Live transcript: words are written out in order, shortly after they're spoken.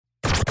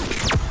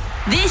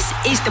This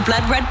is the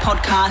Blood Red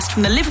podcast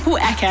from the Liverpool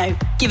Echo,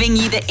 giving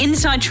you the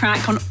inside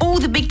track on all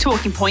the big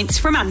talking points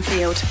from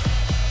Anfield.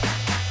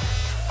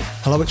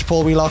 Hello, it's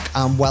Paul Wheelock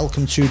and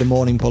welcome to the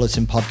Morning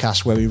Bulletin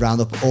podcast where we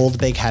round up all the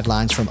big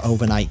headlines from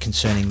overnight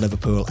concerning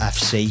Liverpool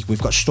FC.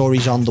 We've got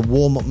stories on the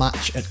warm-up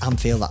match at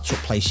Anfield that took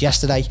place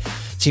yesterday,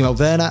 Timo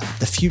Werner,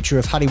 the future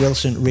of Harry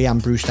Wilson,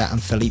 Rhian Brewster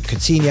and Philippe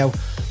Coutinho,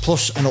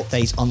 plus an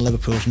update on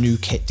Liverpool's new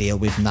kit deal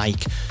with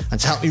Nike. And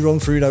to help me run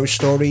through those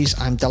stories,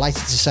 I'm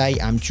delighted to say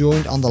I'm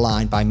joined on the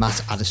line by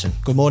Matt Addison.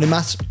 Good morning,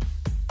 Matt.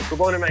 Good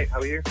morning, mate. How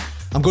are you?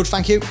 I'm good,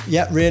 thank you.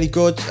 Yeah, really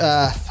good.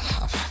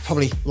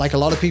 Probably like a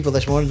lot of people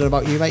this morning. Don't know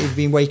about you, mate. You've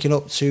been waking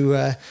up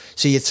to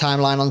see your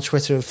timeline on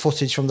Twitter of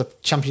footage from the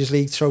Champions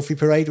League trophy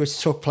parade, which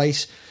took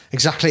place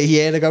exactly a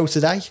year ago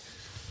today.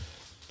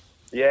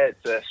 Yeah,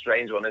 it's a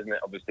strange one, isn't it?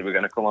 Obviously, we're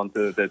going to come on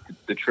to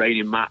the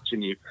training match,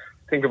 and you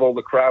think of all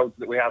the crowds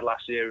that we had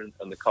last year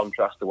and the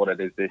contrast to what it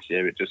is this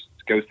year. It just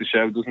goes to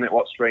show, doesn't it,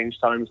 what strange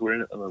times we're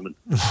in at the moment.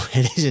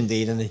 It is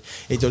indeed, and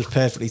it does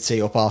perfectly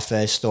tee up our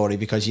first story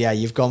because, yeah,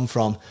 you've gone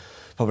from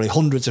probably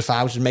hundreds of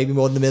thousands, maybe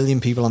more than 1 million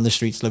people on the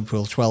streets of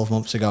Liverpool 12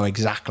 months ago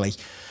exactly.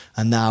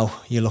 And now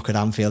you look at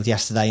Anfield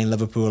yesterday and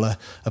Liverpool are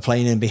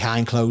playing in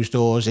behind closed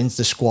doors into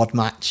the squad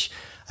match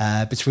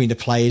between the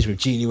players with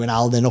Gini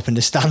Wijnaldum up in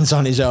the stands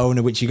on his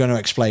own, which you're going to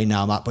explain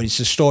now, Matt. But it's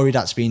a story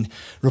that's been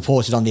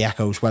reported on the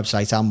Echo's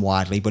website and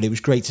widely. But it was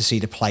great to see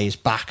the players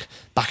back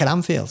at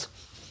Anfield.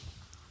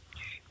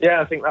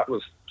 Yeah, I think that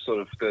was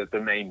sort of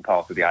the main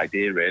part of the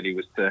idea, really,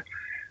 was to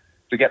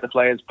get the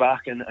players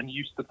back and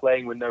used to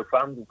playing with no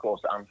fans, of course,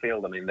 at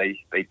Anfield. I mean,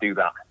 they do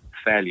that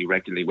fairly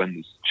regularly when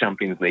there's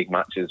Champions League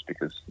matches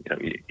because,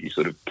 you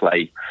sort of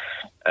play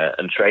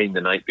and train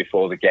the night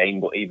before the game.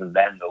 But even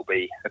then, there'll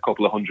be a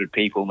couple of hundred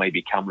people,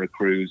 maybe camera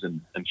crews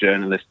and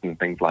journalists and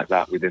things like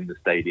that within the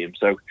stadium.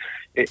 So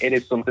it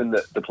is something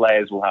that the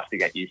players will have to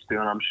get used to.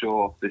 And I'm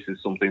sure this is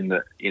something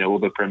that,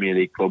 other Premier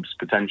League clubs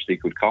potentially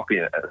could copy.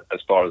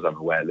 As far as I'm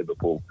aware,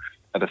 Liverpool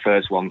are the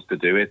first ones to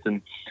do it.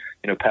 And,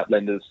 Pep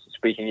Lijnders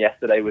speaking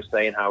yesterday was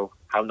saying how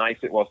nice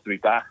it was to be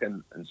back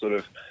and sort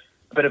of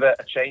a bit of a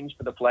change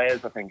for the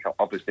players. I think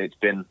obviously it's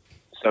been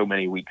so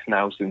many weeks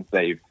now since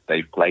they've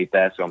played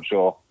there, so I'm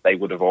sure they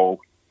would have all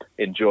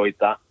enjoyed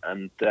that.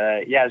 And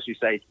as you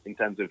say, in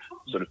terms of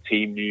sort of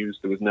team news,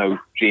 there was no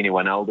Gini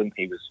Wijnaldum.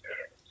 He was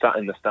sat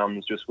in the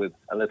stands just with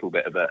a little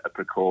bit of a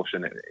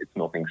precaution. It's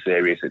nothing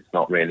serious. It's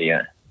not really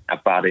a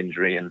bad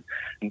injury. And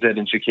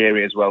Xherdan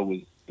Shaqiri as well was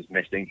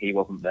missing. He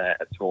wasn't there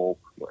at all.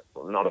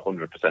 We're not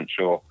 100%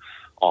 sure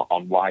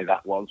on why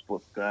that was,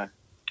 but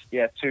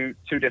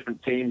two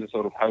different teams, a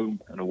sort of home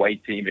and away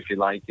team, if you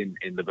like, in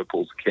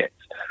Liverpool's kit.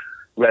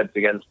 Reds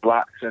against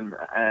Blacks, and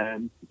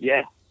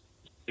Sadio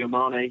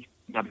Mane,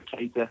 Naby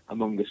Keita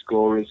among the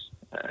scorers,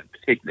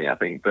 particularly I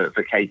think for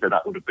Keita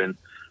that would have been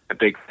a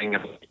big thing.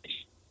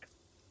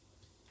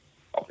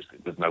 Obviously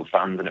there's no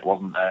fans and it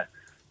wasn't a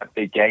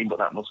big game, but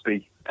that must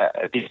be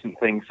a decent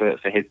thing for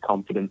his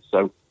confidence.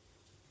 So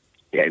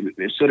yeah, it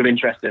was sort of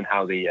interesting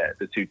how the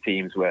two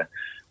teams were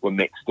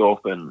mixed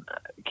up, and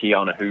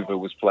Ki-Jana Hoever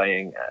was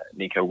playing.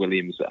 Nico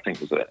Williams, I think,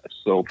 was a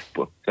sub.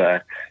 But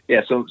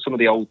so some of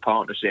the old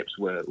partnerships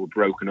were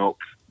broken up.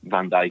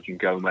 Van Dijk and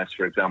Gomez,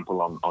 for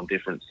example, on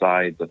different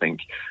sides. I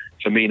think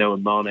Firmino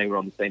and Mane were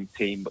on the same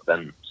team, but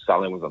then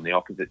Salah was on the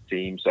opposite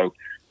team. So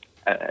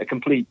a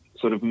complete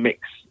sort of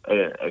mix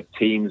of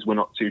teams. We're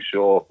not too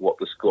sure what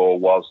the score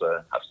was.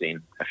 I've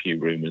seen a few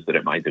rumours that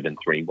it might have been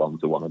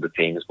 3-1 to one of the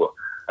teams, but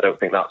I don't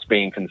think that's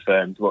being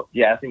confirmed. But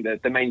yeah, I think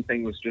the main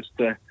thing was just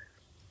to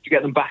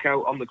get them back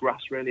out on the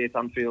grass really at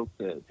Anfield,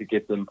 to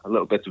give them a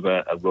little bit of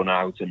a run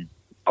out. And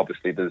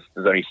obviously there's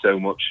only so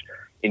much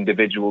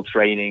individual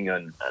training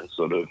and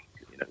sort of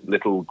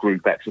little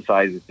group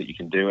exercises that you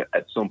can do.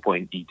 At some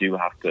point you do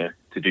have to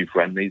do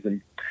friendlies,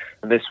 and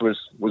this was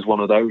one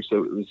of those.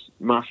 So it was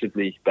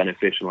massively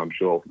beneficial, I'm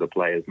sure, for the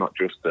players, not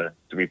just to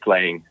be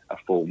playing a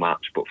full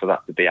match, but for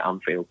that to be at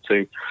Anfield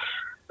too.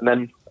 And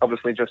then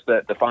obviously just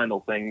the final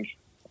thing,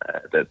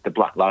 the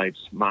Black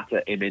Lives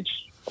Matter image,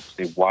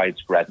 obviously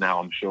widespread now.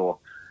 I'm sure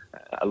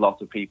a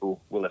lot of people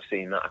will have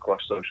seen that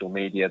across social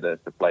media, the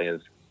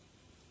players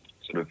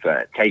sort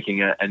of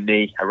taking a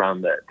knee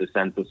around the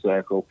centre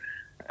circle.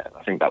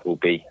 I think that will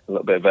be a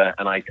little bit of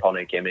an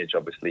iconic image,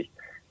 obviously,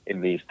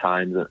 in these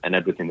times and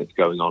everything that's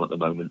going on at the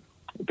moment.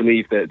 I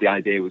believe that the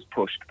idea was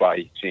pushed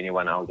by Gini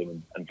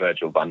Wijnaldum and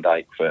Virgil van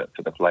Dijk for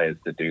the players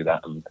to do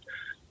that. And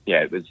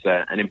yeah, it was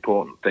an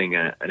important thing,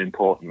 an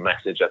important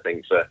message, I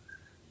think, for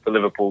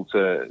Liverpool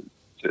to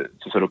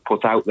sort of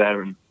put out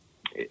there. And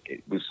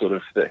it was sort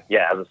of, as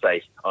I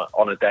say,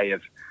 on a day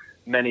of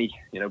many,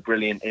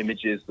 brilliant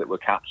images that were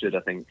captured,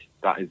 I think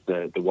that is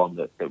the one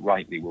that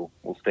rightly will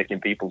stick in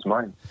people's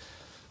minds.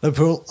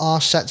 Liverpool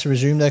are set to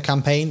resume their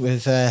campaign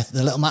with the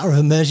little matter of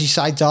a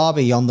Merseyside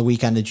derby on the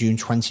weekend of June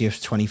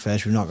 20th,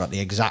 21st. We've not got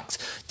the exact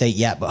date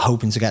yet, but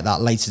hoping to get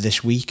that later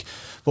this week.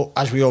 But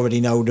as we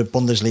already know, the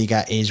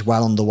Bundesliga is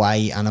well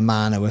underway, and a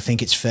man who I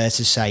think it's fair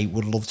to say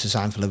would love to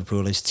sign for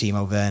Liverpool is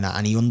Timo Werner,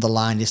 and he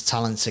underlined his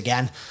talents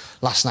again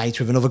last night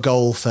with another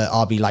goal for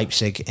RB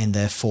Leipzig in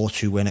their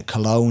 4-2 win at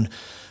Cologne.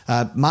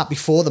 Matt,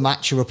 before the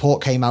match, a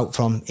report came out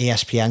from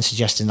ESPN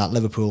suggesting that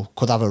Liverpool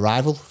could have a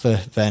rival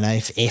for Werner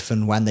if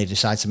and when they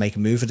decide to make a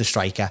move for the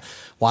striker.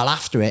 While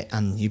after it,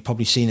 and you've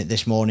probably seen it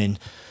this morning,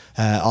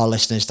 our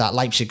listeners, that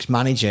Leipzig's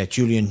manager,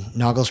 Julian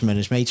Nagelsmann,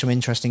 has made some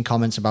interesting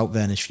comments about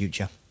Werner's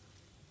future.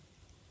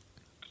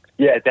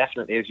 Yeah,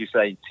 definitely. As you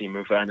say,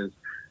 Timo Werner's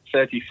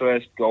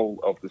 31st goal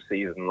of the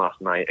season last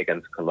night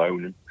against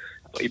Cologne.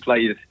 He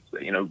played,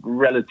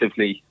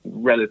 relatively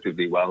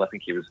well. I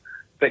think he was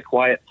bit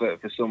quiet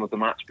for some of the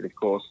match, but of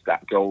course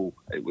that goal,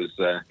 it was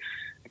a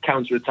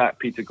counter-attack.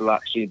 Peter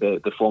Gulacsi,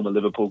 the former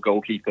Liverpool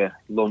goalkeeper,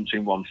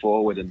 launching one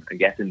forward and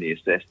getting the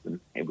assist, and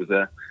it was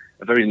a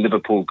very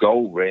Liverpool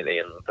goal really.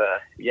 And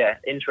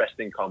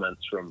interesting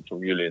comments from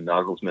Julian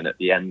Nagelsmann at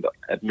the end.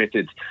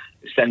 Admitted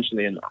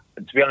essentially, and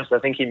to be honest, I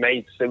think he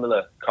made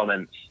similar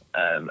comments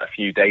a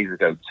few days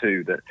ago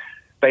too, that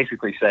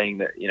basically saying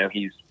that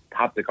he's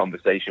had the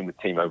conversation with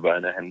Timo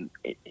Werner and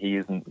he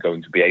isn't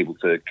going to be able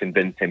to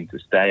convince him to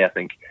stay. I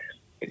think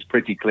it's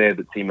pretty clear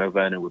that Timo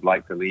Werner would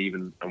like to leave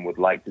and would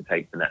like to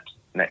take the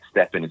next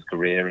step in his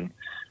career. And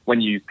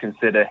when you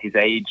consider his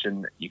age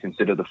and you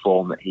consider the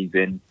form that he's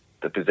in,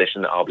 the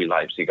position that RB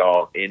Leipzig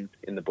are in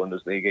the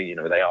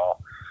Bundesliga, they are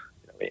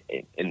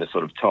in the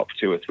sort of top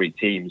 2 or 3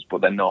 teams,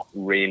 but they're not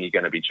really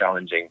going to be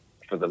challenging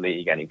for the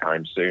league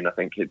anytime soon. I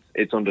think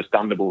it's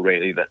understandable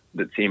really that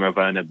Timo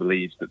Werner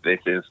believes that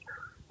this is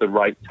the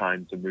right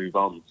time to move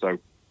on. So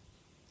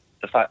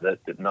the fact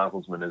that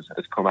Nagelsmann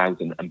has come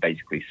out and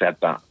basically said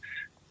that,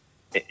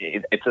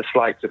 it's a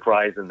slight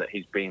surprise and that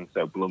he's been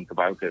so blunt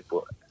about it,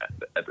 but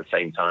at the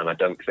same time, I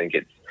don't think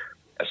it's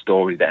a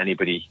story that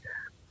anybody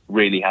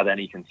really had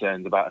any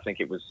concerns about. I think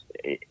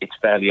it's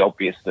fairly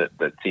obvious that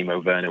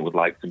Timo Werner would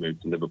like to move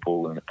to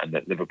Liverpool and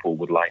that Liverpool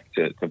would like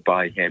to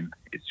buy him.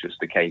 It's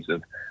just a case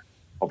of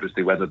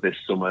obviously whether this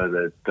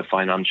summer the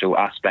financial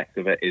aspect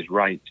of it is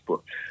right.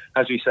 But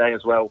as you say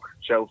as well,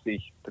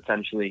 Chelsea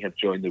potentially have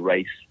joined the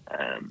race.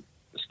 A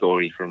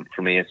story from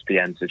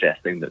ESPN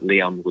suggesting that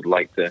Lyon would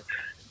like to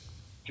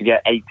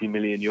get 80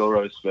 million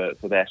euros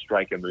for their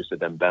striker Moussa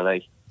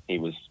Dembele. He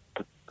was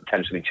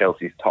potentially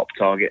Chelsea's top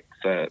target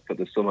for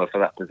the summer for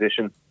that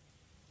position.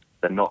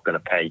 They're not going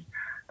to pay,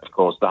 of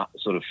course, that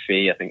sort of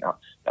fee. I think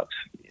that's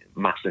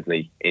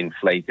massively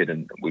inflated,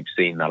 and we've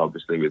seen that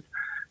obviously with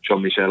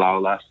Jean-Michel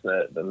Aulas,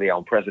 the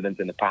Lyon president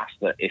in the past,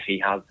 that if he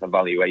has a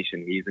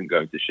valuation, he isn't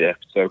going to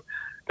shift. So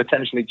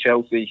potentially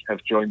Chelsea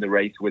have joined the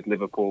race with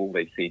Liverpool.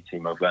 They see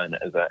Timo Werner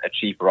as a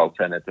cheaper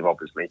alternative,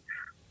 obviously,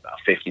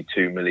 a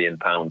 £52 million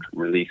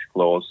release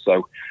clause.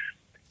 So,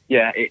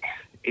 yeah,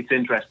 it's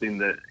interesting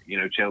that,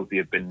 Chelsea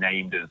have been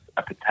named as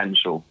a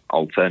potential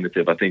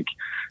alternative. I think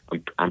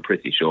I'm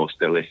pretty sure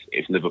still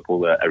if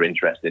Liverpool are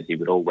interested, he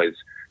would always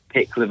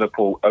pick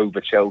Liverpool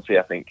over Chelsea.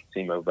 I think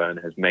Timo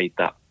Werner has made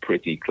that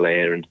pretty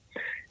clear, and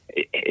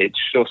it's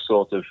just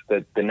sort of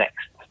the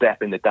next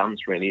step in the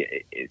dance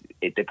really.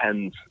 It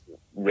depends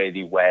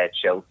really where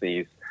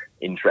Chelsea's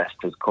interest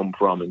has come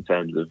from in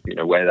terms of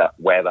where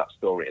that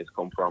story has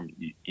come from.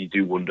 You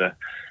do wonder,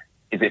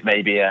 is it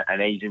maybe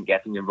an agent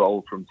getting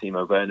involved from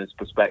Timo Werner's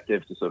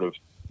perspective to sort of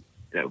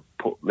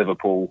put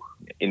Liverpool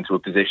into a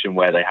position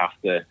where they have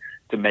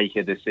to make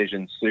a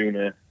decision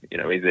sooner?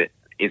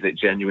 Is it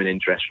genuine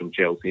interest from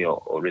Chelsea,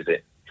 or is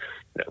it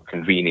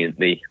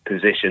conveniently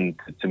positioned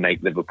to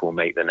make Liverpool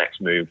make the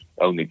next move?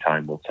 Only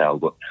time will tell.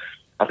 But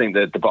I think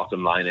that the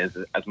bottom line is,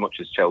 as much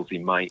as Chelsea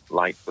might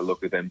like the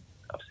look of him,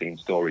 I've seen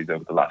stories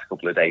over the last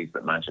couple of days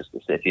that Manchester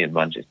City and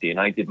Manchester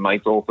United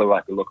might also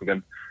like the look of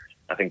him.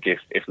 I think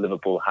if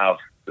Liverpool have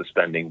the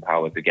spending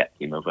power to get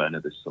Timo Werner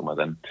this summer,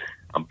 then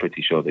I'm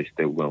pretty sure they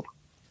still will.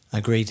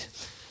 Agreed.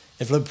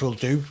 If Liverpool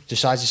do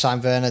decide to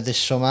sign Werner this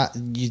summer,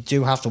 you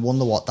do have to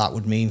wonder what that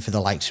would mean for the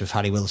likes of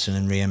Harry Wilson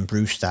and Ryan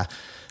Brewster.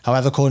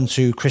 However, according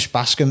to Chris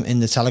Bascom in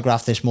the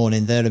Telegraph this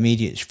morning, their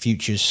immediate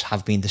futures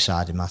have been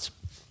decided, Matt.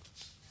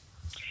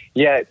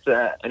 Yeah, it's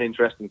an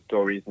interesting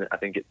story, isn't it? I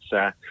think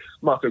it's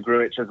Marco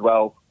Grujic as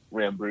well,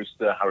 Ryan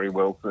Brewster, Harry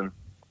Wilson.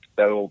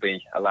 They'll all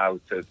be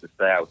allowed to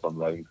stay out on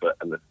loan for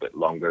a little bit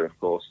longer, of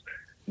course.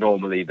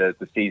 Normally, the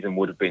season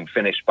would have been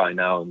finished by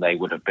now, and they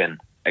would have been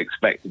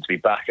expected to be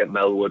back at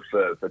Melwood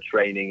for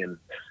training,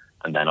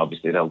 and then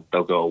obviously they'll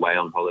go away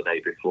on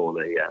holiday before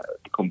they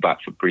come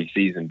back for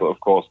pre-season. But of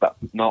course,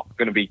 that's not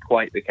going to be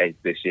quite the case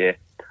this year.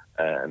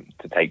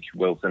 To take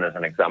Wilson as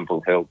an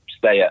example, he'll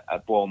stay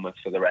at Bournemouth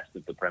for the rest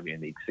of the Premier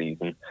League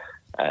season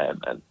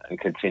and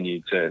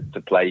continue to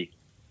play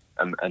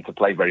and to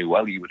play very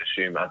well, you would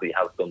assume, as he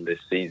has done this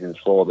season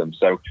for them.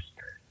 So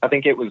I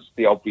think it was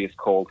the obvious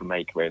call to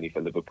make really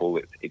for Liverpool.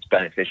 It's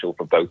beneficial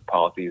for both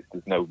parties.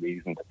 There's no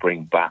reason to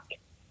bring back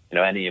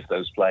any of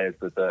those players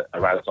that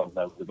are out on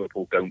loan.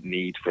 Liverpool don't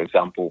need, for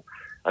example,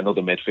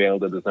 another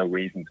midfielder. There's no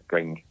reason to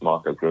bring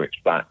Marco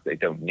Grujic back. They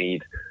don't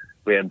need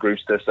Ryan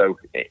Brewster. So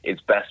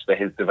it's best for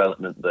his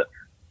development that,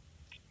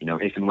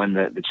 if and when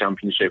the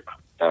Championship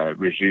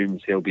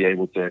resumes, he'll be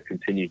able to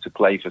continue to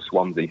play for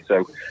Swansea.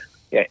 So,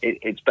 yeah,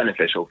 it's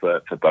beneficial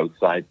for both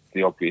sides.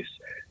 The obvious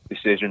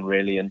decision,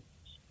 really, and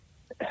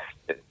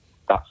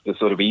that's the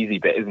sort of easy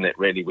bit, isn't it,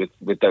 really,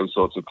 with those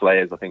sorts of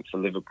players. I think for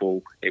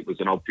Liverpool, it was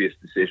an obvious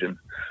decision.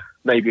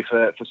 Maybe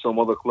for some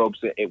other clubs,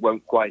 it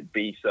won't quite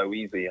be so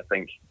easy. I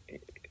think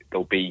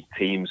there'll be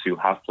teams who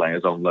have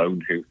players on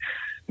loan who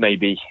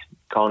maybe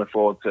can't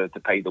afford to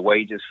pay the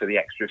wages for the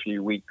extra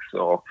few weeks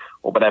or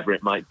whatever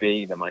it might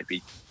be. There might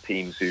be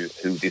teams who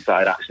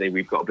decide, actually,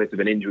 we've got a bit of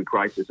an injury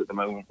crisis at the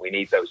moment. We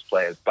need those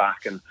players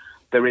back. And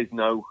there is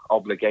no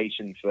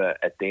obligation for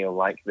a deal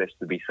like this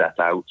to be set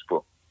out.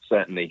 But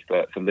certainly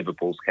for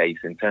Liverpool's case,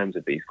 in terms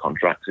of these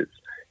contracts,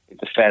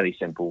 it's a fairly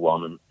simple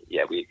one. And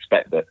yeah, we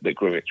expect that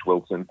Grujic,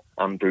 Wilson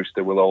and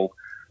Brewster will all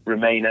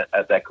remain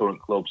at their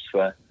current clubs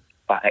for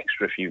that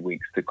extra few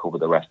weeks to cover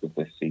the rest of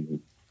this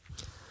season.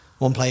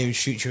 One player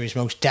whose future is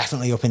most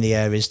definitely up in the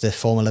air is the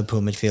former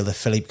Liverpool midfielder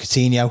Philippe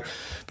Coutinho.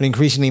 But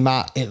increasingly,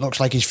 Matt, it looks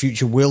like his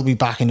future will be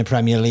back in the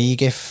Premier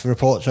League if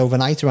reports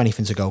overnight are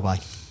anything to go by.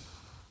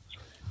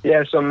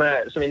 Yeah, some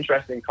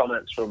interesting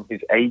comments from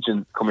his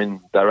agent coming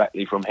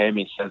directly from him.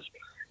 He says,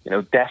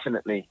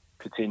 definitely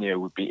Coutinho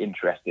would be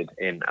interested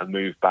in a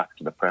move back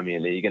to the Premier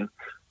League. And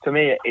to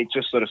me, it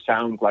just sort of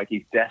sounds like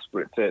he's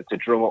desperate to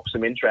drum up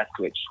some interest,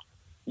 which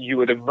you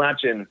would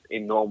imagine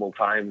in normal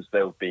times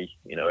there'll be,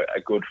 a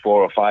good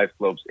 4 or 5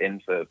 clubs in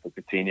for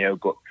Coutinho.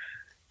 But,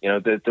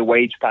 the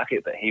wage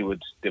packet that he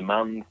would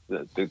demand,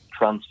 the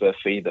transfer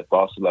fee that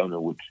Barcelona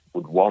would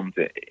want,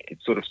 it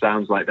sort of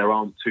sounds like there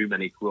aren't too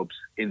many clubs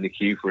in the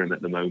queue for him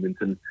at the moment.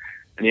 And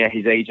yeah,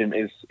 his agent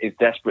is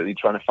desperately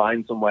trying to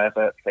find somewhere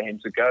for him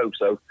to go.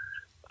 So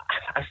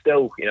I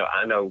still,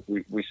 I know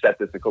we said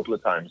this a couple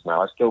of times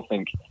now, I still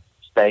think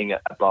staying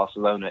at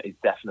Barcelona is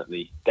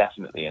definitely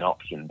an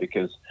option,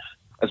 because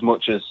as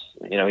much as,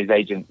 his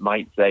agent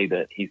might say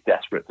that he's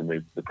desperate to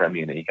move to the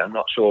Premier League, I'm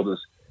not sure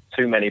there's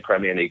too many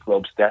Premier League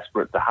clubs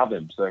desperate to have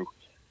him. So,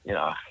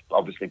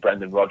 obviously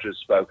Brendan Rodgers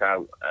spoke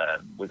out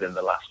within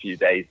the last few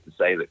days to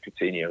say that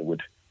Coutinho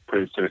would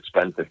prove too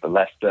expensive for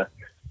Leicester.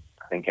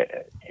 I think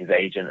his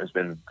agent has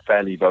been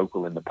fairly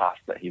vocal in the past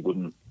that he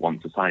wouldn't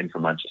want to sign for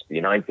Manchester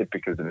United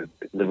because of his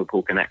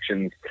Liverpool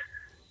connections.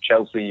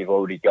 Chelsea, you've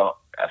already got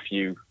a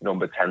few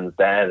number 10s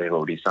there. They've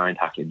already signed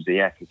Hakim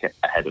Ziyech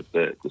ahead of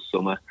the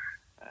summer.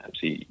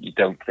 So you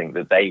don't think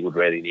that they would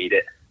really need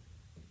it.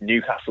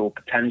 Newcastle,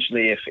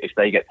 potentially, if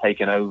they get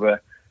taken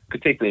over,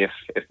 particularly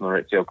if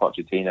Mauricio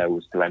Pochettino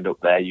was to end up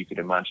there, you could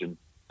imagine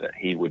that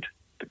he would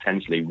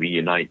potentially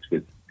reunite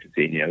with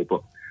Coutinho.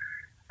 But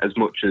as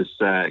much as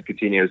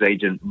Coutinho's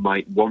agent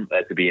might want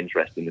there to be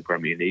interest in the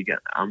Premier League,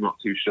 I'm not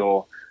too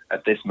sure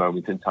at this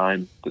moment in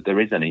time that there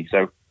is any.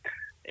 So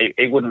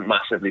it wouldn't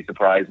massively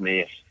surprise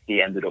me if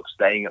he ended up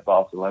staying at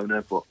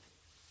Barcelona, but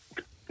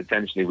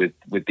potentially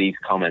with these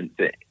comments,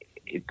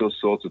 it does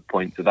sort of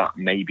point to that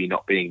maybe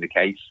not being the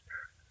case.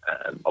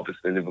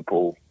 Obviously,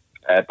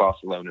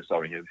 Barcelona,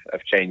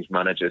 have changed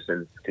managers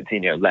since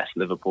Coutinho left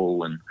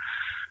Liverpool, and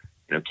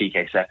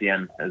Quique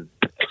Setien has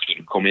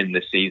come in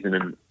this season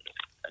and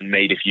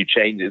made a few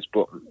changes.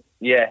 But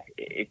yeah,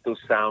 it does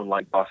sound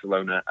like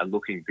Barcelona are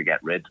looking to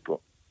get rid. But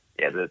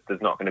yeah,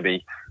 there's not going to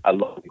be a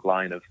long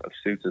line of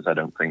suitors, I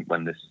don't think,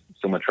 when this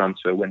summer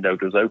transfer window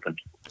does open.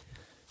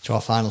 To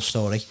our final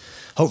story.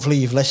 Hopefully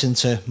you've listened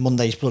to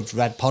Monday's Blood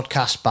Red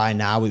podcast by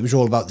now. It was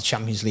all about the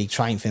Champions League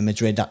triumph in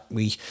Madrid that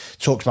we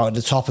talked about at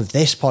the top of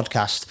this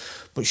podcast.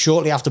 But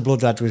shortly after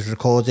Blood Red was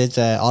recorded,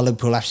 our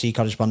Liverpool FC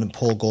correspondent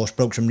Paul Gorst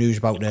broke some news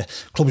about the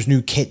club's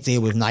new kit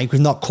deal with Nike.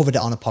 We've not covered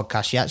it on a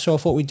podcast yet, so I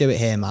thought we'd do it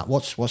here, Matt.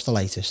 What's the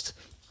latest?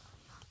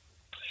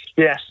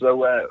 Yeah,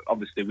 so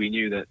obviously we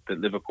knew that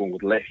Liverpool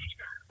would lift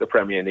the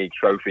Premier League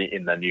trophy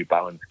in their New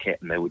Balance kit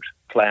and they would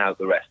play out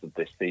the rest of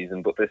this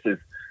season. But this is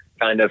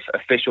kind of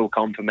official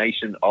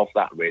confirmation of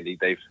that, really.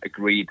 They've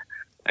agreed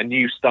a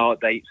new start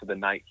date for the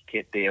Nike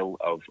kit deal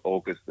of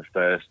August the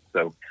 1st.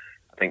 So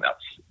I think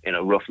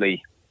that's,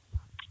 roughly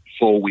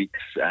 4 weeks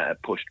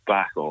pushed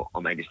back or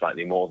maybe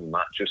slightly more than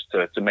that, just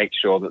to make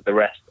sure that the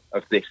rest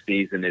of this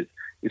season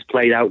is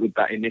played out with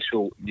that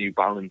initial New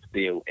Balance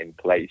deal in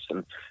place.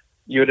 And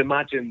you would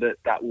imagine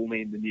that will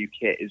mean the new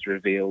kit is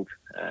revealed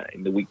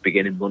in the week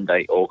beginning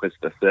Monday, August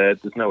the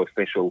 3rd. There's no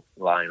official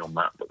line on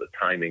that, but the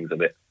timings of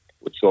it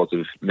would sort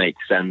of make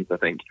sense. I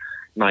think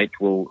Nike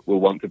will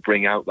want to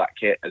bring out that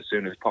kit as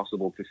soon as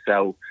possible to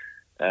sell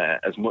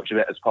as much of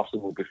it as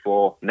possible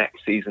before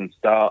next season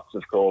starts.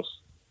 Of course,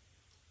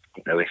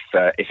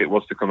 if it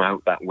was to come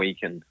out that week,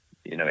 and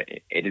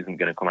it isn't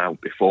going to come out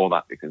before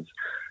that, because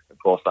of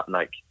course that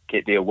Nike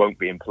kit deal won't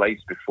be in place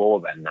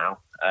before then. Now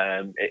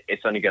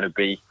it's only going to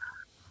be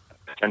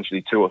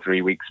potentially 2 or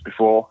 3 weeks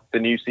before the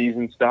new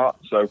season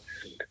starts. So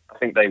I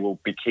think they will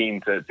be keen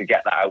to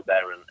get that out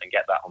there and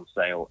get that on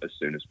sale as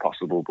soon as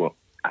possible. But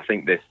I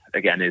think this,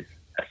 again, is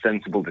a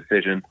sensible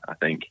decision. I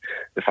think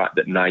the fact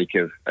that Nike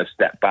have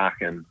stepped back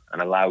and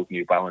allowed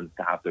New Balance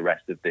to have the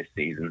rest of this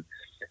season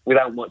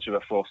without much of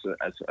a fuss,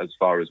 as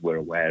far as we're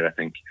aware, I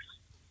think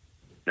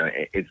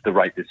it's the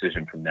right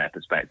decision from their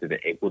perspective.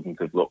 It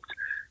wouldn't have looked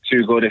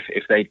too good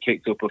if they'd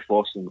kicked up a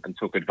fuss and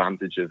took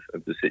advantage of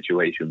the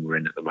situation we're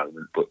in at the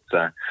moment. But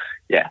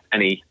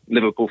any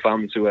Liverpool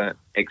fans who are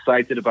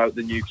excited about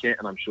the new kit,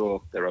 and I'm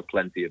sure there are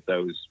plenty of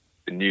those,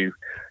 the new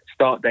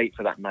start date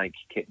for that Nike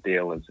kit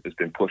deal has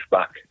been pushed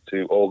back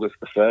to August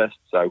the 1st.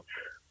 So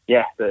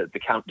the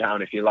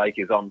countdown, if you like,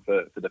 is on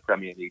for the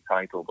Premier League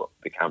title, but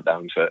the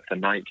countdown for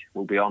Nike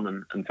will be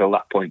on until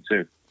that point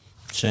too.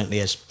 Certainly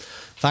is.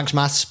 Thanks,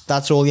 Matt.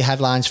 That's all your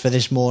headlines for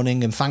this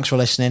morning, and thanks for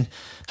listening.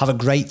 Have a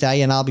great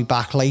day, and I'll be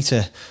back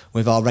later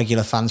with our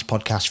regular fans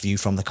podcast View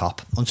from the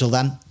Kop. Until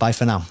then, bye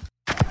for now.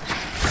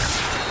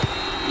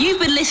 You've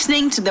been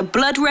listening to the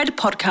Blood Red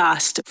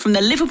podcast from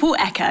the Liverpool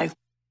Echo.